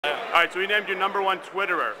All right, so we named you #1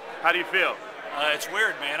 Twitterer. How do you feel? It's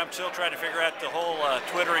weird, man. I'm still trying to figure out the whole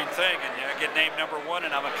Twittering thing, and I get named #1,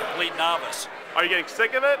 and I'm a complete novice. Are you getting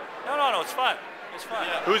sick of it? No, it's fun. It's fun.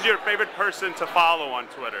 Yeah. Who's your favorite person to follow on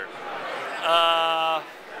Twitter? I'm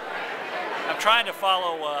trying to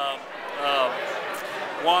follow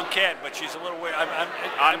Wonket, but she's a little weird.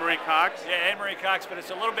 Anne-Marie Cox? Yeah, Anne-Marie Cox, but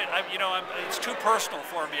it's a little bit, it's too personal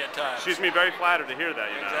for me at times. She's me very flattered to hear that,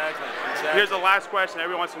 you know. Exactly. Here's the last question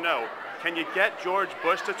everyone wants to know. Can you get George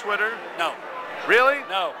Bush to Twitter? No. Really?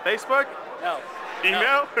 No. Facebook? No.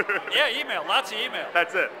 Email? No. Yeah, email. Lots of email.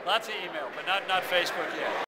 That's it? Lots of email, but not Facebook yet.